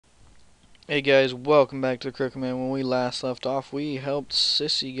Hey guys, welcome back to the Crooked Man. When we last left off, we helped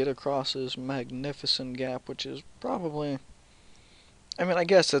Sissy get across this magnificent gap, which is probably... I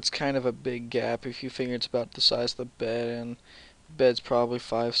guess that's kind of a big gap if you figure it's about the size of the bed, and the bed's probably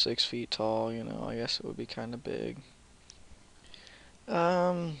 5, 6 feet tall, I guess it would be kind of big.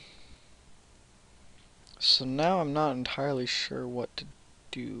 Um, so now I'm not entirely sure what to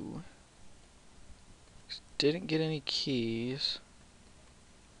do. Didn't get any keys.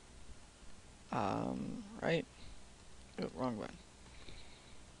 Right? Oh, wrong button.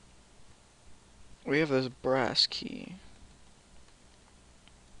 We have this brass key.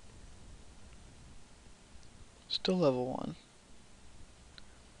 Still level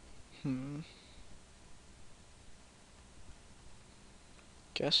 1.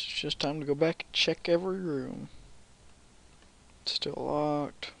 Guess it's just time to go back and check every room. Still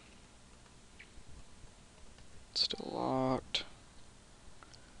locked. Still locked.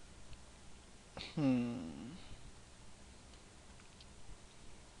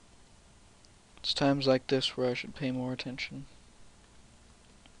 It's times like this where I should pay more attention.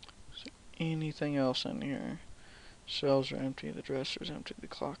 Is there anything else in here? Shelves are empty, the dresser's empty, the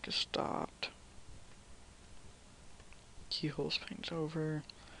clock is stopped. Keyhole's painted over.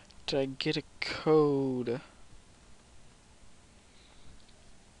 Did I get a code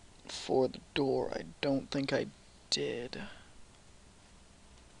for the door? I don't think I did.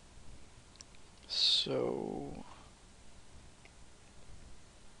 So...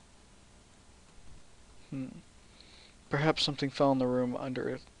 Perhaps something fell in the room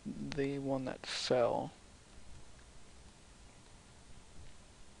under the one that fell.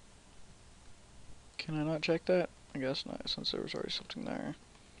 Can I not check that? I guess not, since there was already something there.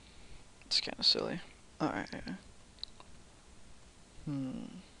 It's kind of silly. Alright.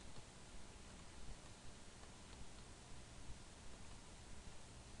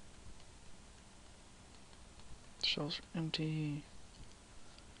 Shelves are empty.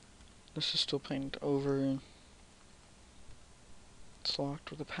 This is still painted over. It's locked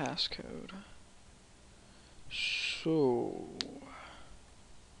with a passcode. So...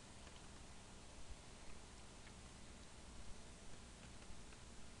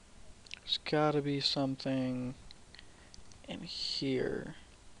 there's gotta be something in here.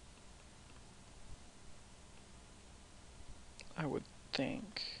 I would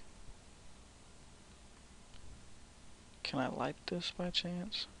think. Can I light this by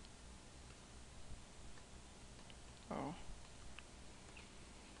chance? Oh.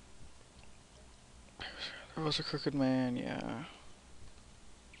 There was a Crooked Man, yeah.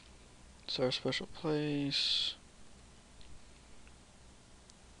 It's our special place.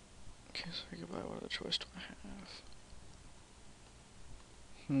 Okay, so I goodbye. What other choice do I have?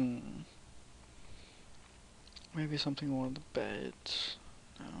 Maybe something in one of the beds.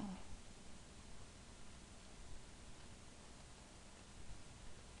 No.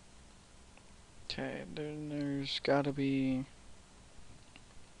 Okay, then there's gotta be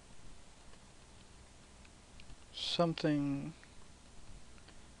something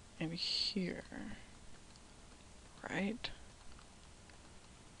in here, right?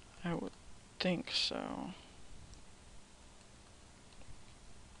 I would think so.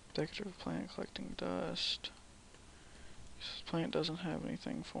 Decorative plant collecting dust. This plant doesn't have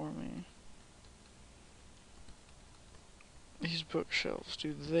anything for me. These bookshelves,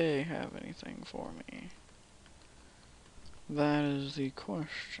 do they have anything for me? That is the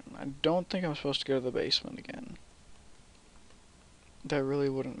question. I don't think I'm supposed to go to the basement again. That really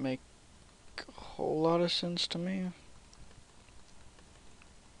wouldn't make a whole lot of sense to me.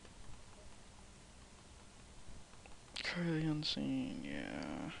 Try the unseen,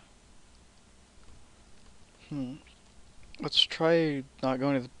 yeah. Let's try not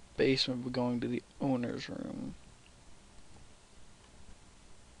going to the basement, but going to the owner's room.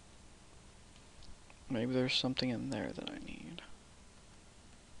 Maybe there's something in there that I need.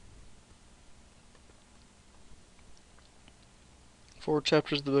 Four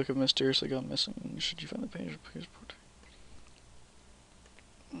chapters of the book have mysteriously gone missing. Should you find the page, please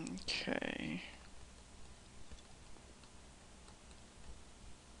report. Okay.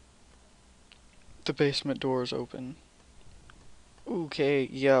 The basement door is open. Okay,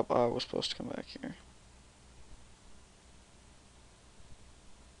 yep, I was supposed to come back here.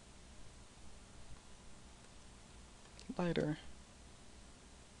 Lighter.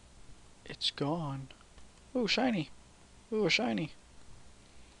 It's gone. Ooh, shiny. Ooh, a shiny.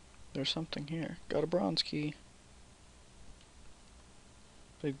 There's something here. Got a bronze key.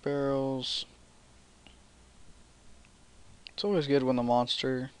 Big barrels. It's always good when the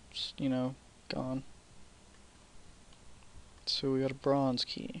monster's, gone. So we got a bronze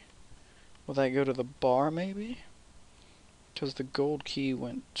key. Will that go to the bar, maybe? Because the gold key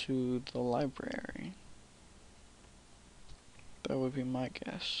went to the library. That would be my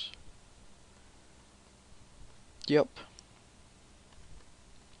guess. Yep.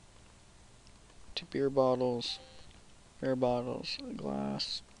 2 beer bottles, a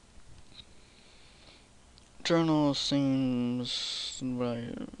glass. Journal seems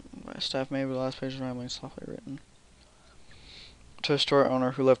by staff, maybe the last page is rambling softly written. To a store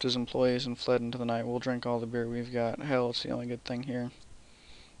owner who left his employees and fled into the night. We'll drink all the beer we've got. Hell, it's the only good thing here.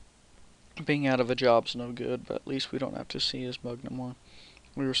 Being out of a job's no good, but at least we don't have to see his mug no more.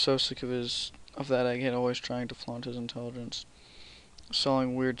 We were so sick of that egghead always trying to flaunt his intelligence.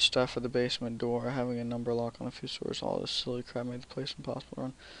 Selling weird stuff at the basement door, having a number lock on a few stores, all this silly crap made the place impossible to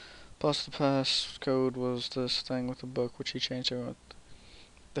run. Plus the passcode was this thing with the book, which he changed everyone.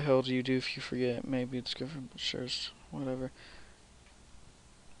 What the hell do you do if you forget? Maybe it's different, but sure, whatever.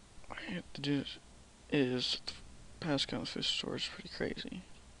 The dude is the passcode on the food store is pretty crazy.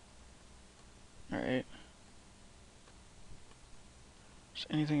 Alright. Is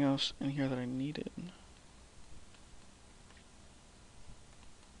there anything else in here that I needed?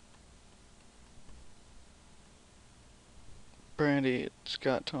 Brandy, it's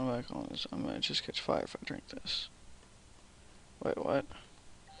got tone of alcohol in it, so I might just catch fire if I drink this. Wait, what?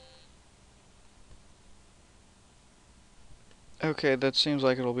 Okay, that seems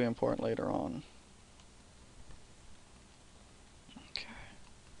like it'll be important later on. Okay.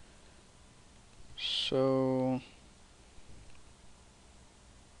 So...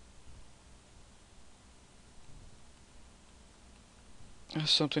 it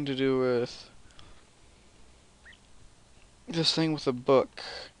has something to do with this thing with the book.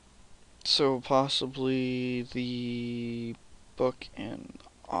 So possibly the book in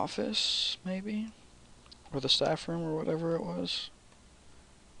office, maybe? Or the staff room, or whatever it was.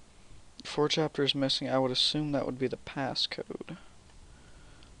 4 chapters missing. I would assume that would be the passcode.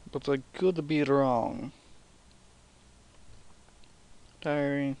 But I could be wrong.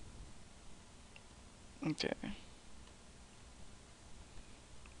 Diary. Okay.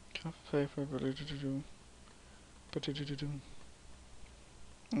 Cup of paper.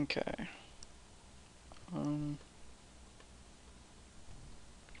 Okay.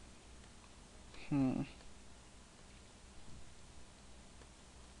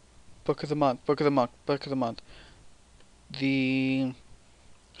 Book of the month. The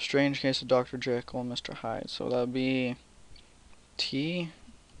Strange Case of Dr. Jekyll and Mr. Hyde. So that would be T?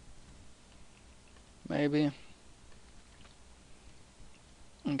 Maybe?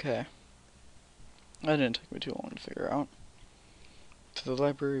 Okay. That didn't take me too long to figure out. To the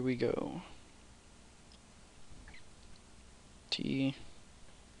library we go. T.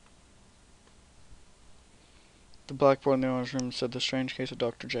 The blackboard in the owner's room said the Strange Case of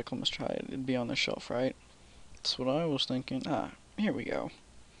Dr. Jekyll and Mr. Hyde. It'd be on the shelf, right? That's what I was thinking. Ah, here we go.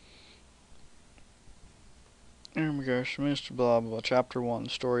 Here we go. Mr. Blah Blah. Chapter 1.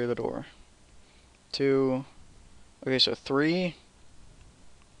 Story of the Door. 2. Okay, so 3.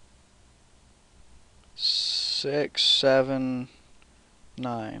 6, 7,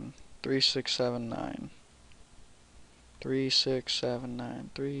 9. 3, 6, 7, 9. 3, 6, 7, 9.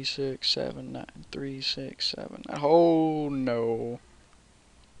 3, 6, 7, 9. 3, 6, 7, 9. Oh, no.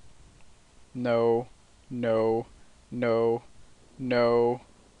 No. No. No. No.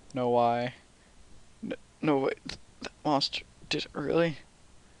 No, why? No, wait. That monster. Did it really?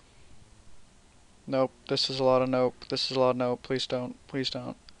 Nope. This is a lot of nope. This is a lot of nope. Please don't. Please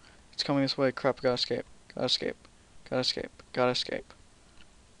don't. It's coming this way. Crap, gotta escape. Gotta escape. Gotta escape. Gotta escape.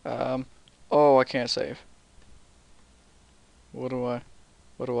 Oh, I can't save. What do I?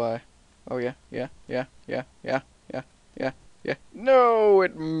 Oh, yeah. No,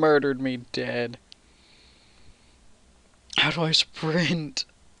 it murdered me dead. How do I sprint?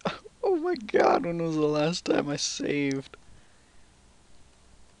 Oh my god, when was the last time I saved?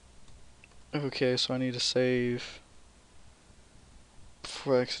 Okay, so I need to save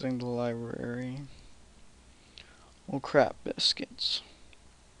before exiting the library. Oh crap, biscuits.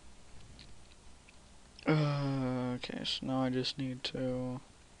 Okay, so now I just need to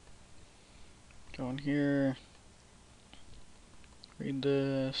go in here, read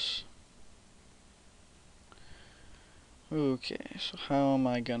this. Okay, so how am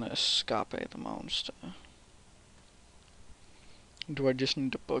I gonna escape the monster? Do I just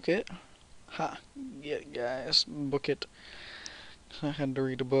need to book it? Ha! Get it, guys. Book it. I had to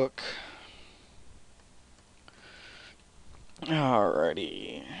read a book.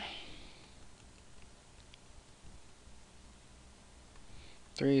 Alrighty.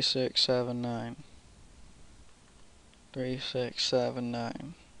 3, 6, 7, 9. 3, 6, 7,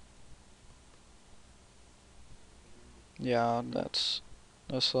 9. Yeah, that's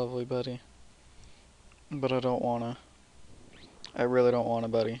lovely, buddy. But I don't wanna. I really don't wanna,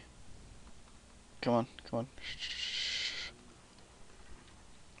 buddy. Come on, come on. Shh.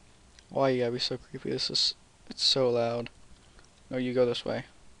 Why you gotta be so creepy? It's so loud. No, you go this way.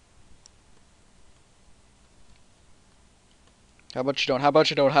 How about you don't? How about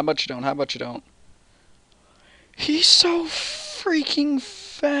you don't? How about you don't? How about you don't? He's so freaking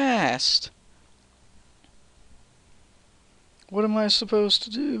fast. What am I supposed to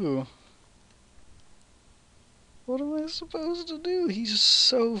do? What am I supposed to do? He's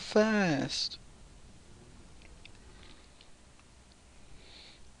so fast.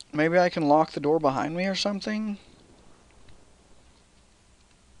 Maybe I can lock the door behind me or something?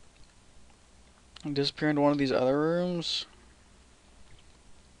 And disappear into one of these other rooms?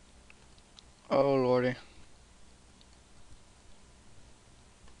 Oh, lordy.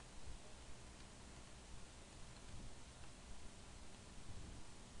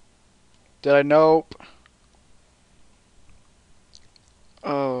 Did I? Nope.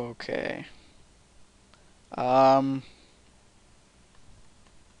 Okay. Um.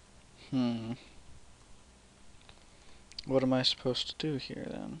 Hmm. What am I supposed to do here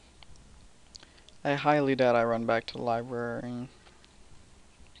then? I highly doubt I run back to the library.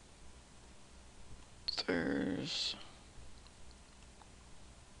 There's...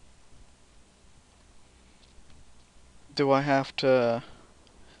 Do I have to...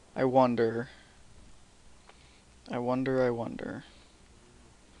 I wonder. I wonder.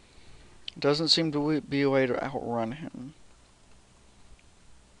 Doesn't seem to be a way to outrun him.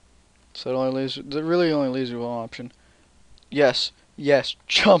 So it really only leaves you one option. Yes, yes,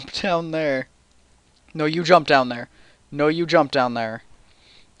 jump down there. No, you jump down there. No, you jump down there.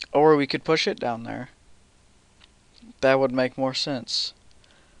 Or we could push it down there. That would make more sense.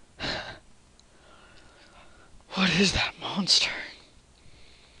 What is that monster?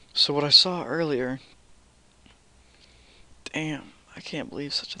 So what I saw earlier... Damn, I can't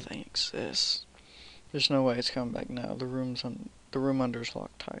believe such a thing exists. There's no way it's coming back now. The room under's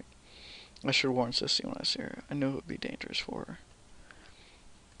locked tight. I should warn Sissy when I see her. I knew it would be dangerous for her.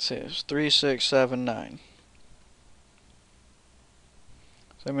 It says 3679.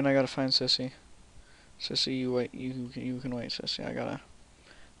 So I mean I gotta find Sissy. Sissy, you wait. You can wait, Sissy. I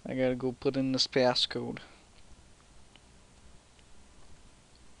gotta go put in this passcode.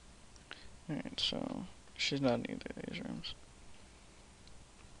 Alright, so she's not in either of these rooms.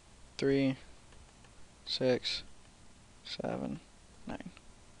 3, 6, 7, 9.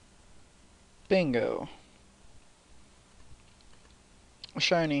 Bingo.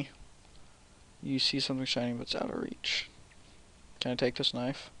 Shiny. You see something shiny but it's out of reach. Can I take this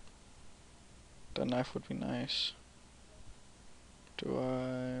knife? That knife would be nice. Do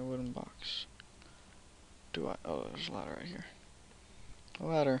I... Wooden box. Do I... Oh, there's a ladder right here. A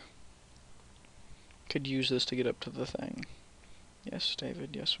ladder. Could use this to get up to the thing. Yes,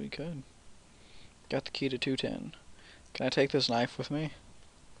 David, yes we could. Got the key to 210. Can I take this knife with me?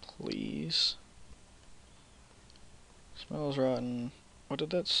 Please. Smells rotten. What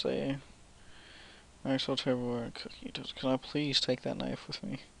did that say? Maxwell tableware cookie. Can I please take that knife with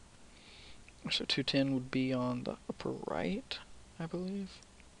me? So 210 would be on the upper right, I believe.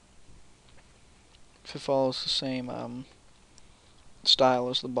 If it follows the same style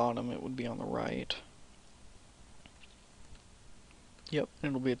as the bottom, it would be on the right. Yep,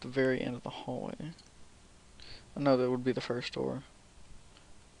 it'll be at the very end of the hallway. No, that would be the first door.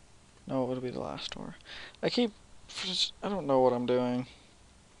 No, it would be the last door. I don't know what I'm doing.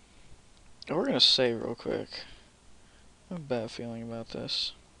 We're gonna save real quick. I have a bad feeling about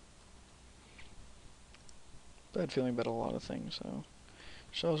this. Bad feeling about a lot of things, though.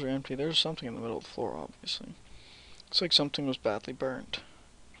 Shelves are empty. There's something in the middle of the floor, obviously. Looks like something was badly burnt.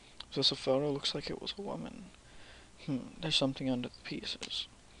 Is this a photo? Looks like it was a woman. There's something under the pieces.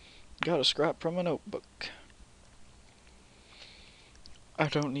 Got a scrap from a notebook. I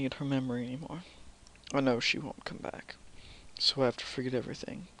don't need her memory anymore. I know she won't come back. So I have to forget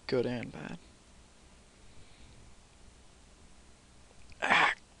everything, good and bad.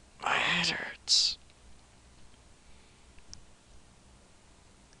 Ah, my head hurts.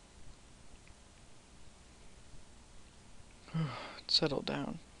 Settle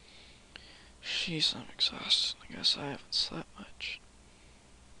down. Jeez, I'm exhausted. I guess I haven't slept much.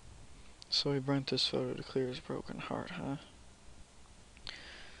 So he burnt this photo to clear his broken heart, huh?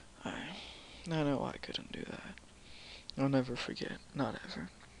 I know I couldn't do that. I'll never forget. Not ever.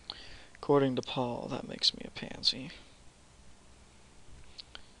 According to Paul, that makes me a pansy.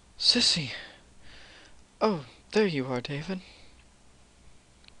 Sissy! Oh, there you are, David.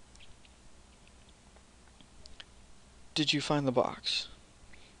 Did you find the box?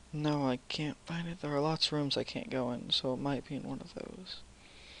 No, I can't find it. There are lots of rooms I can't go in, so it might be in one of those.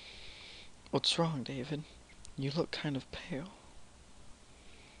 What's wrong, David? You look kind of pale.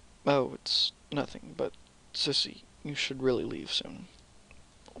 Oh, it's nothing, but Sissy, you should really leave soon.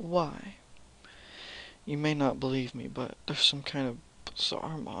 Why? You may not believe me, but there's some kind of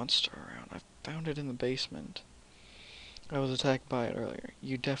bizarre monster around. I found it in the basement. I was attacked by it earlier.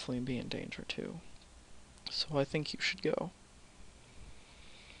 You'd definitely be in danger too. So I think you should go.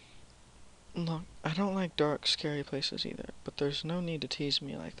 Look, I don't like dark, scary places either, but there's no need to tease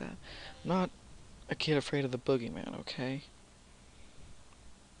me like that. I'm not a kid afraid of the boogeyman, okay?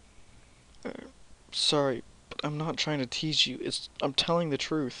 Sorry, but I'm not trying to tease you. I'm telling the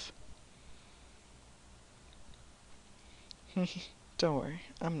truth. Don't worry,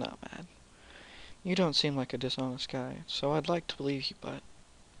 I'm not mad. You don't seem like a dishonest guy, so I'd like to believe you, but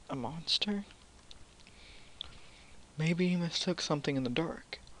a monster? Maybe you mistook something in the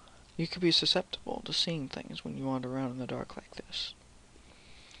dark. You could be susceptible to seeing things when you wander around in the dark like this.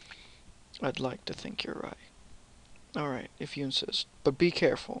 I'd like to think you're right. Alright, if you insist. But be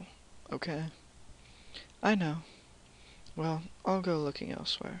careful, okay? I know. Well, I'll go looking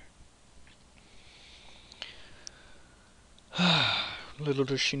elsewhere. Little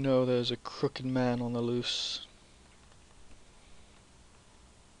does she know there's a crooked man on the loose.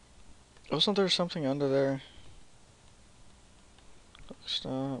 Wasn't there something under there?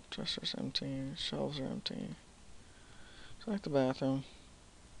 Stop, dresser's empty, shelves are empty. It's like the bathroom.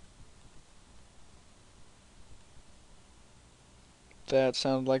 That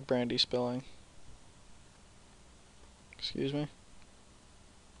sounded like brandy spilling. Excuse me?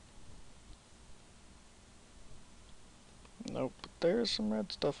 Nope, there's some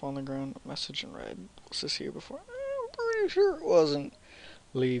red stuff on the ground. Message in red. Was this here before? I'm pretty sure it wasn't.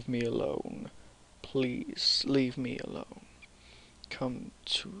 Leave me alone. Please, leave me alone. Come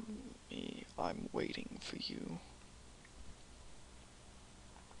to me. I'm waiting for you.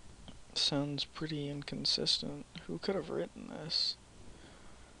 Sounds pretty inconsistent. Who could have written this?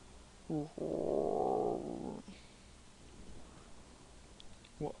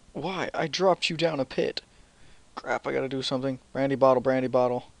 Why? I dropped you down a pit. Crap, I gotta do something. Brandy bottle, brandy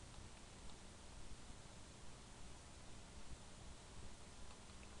bottle.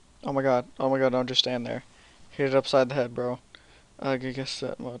 Oh my god, don't just stand there. Hit it upside the head, bro. I guess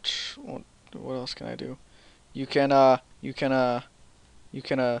that much. What else can I do? You can, run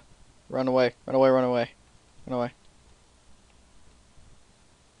away, run away, run away, run away.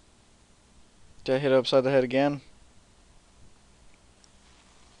 Did I hit it upside the head again?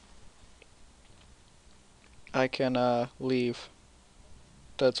 I can, leave.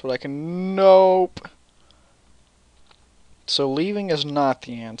 That's what I can. Nope. So leaving is not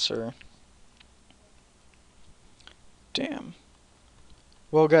the answer. Damn.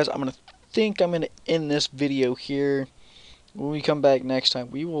 Well, guys, I'm gonna end this video here. When we come back next time,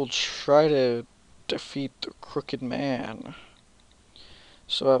 we will try to defeat the Crooked Man.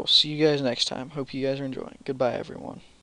 So I will see you guys next time. Hope you guys are enjoying. Goodbye, everyone.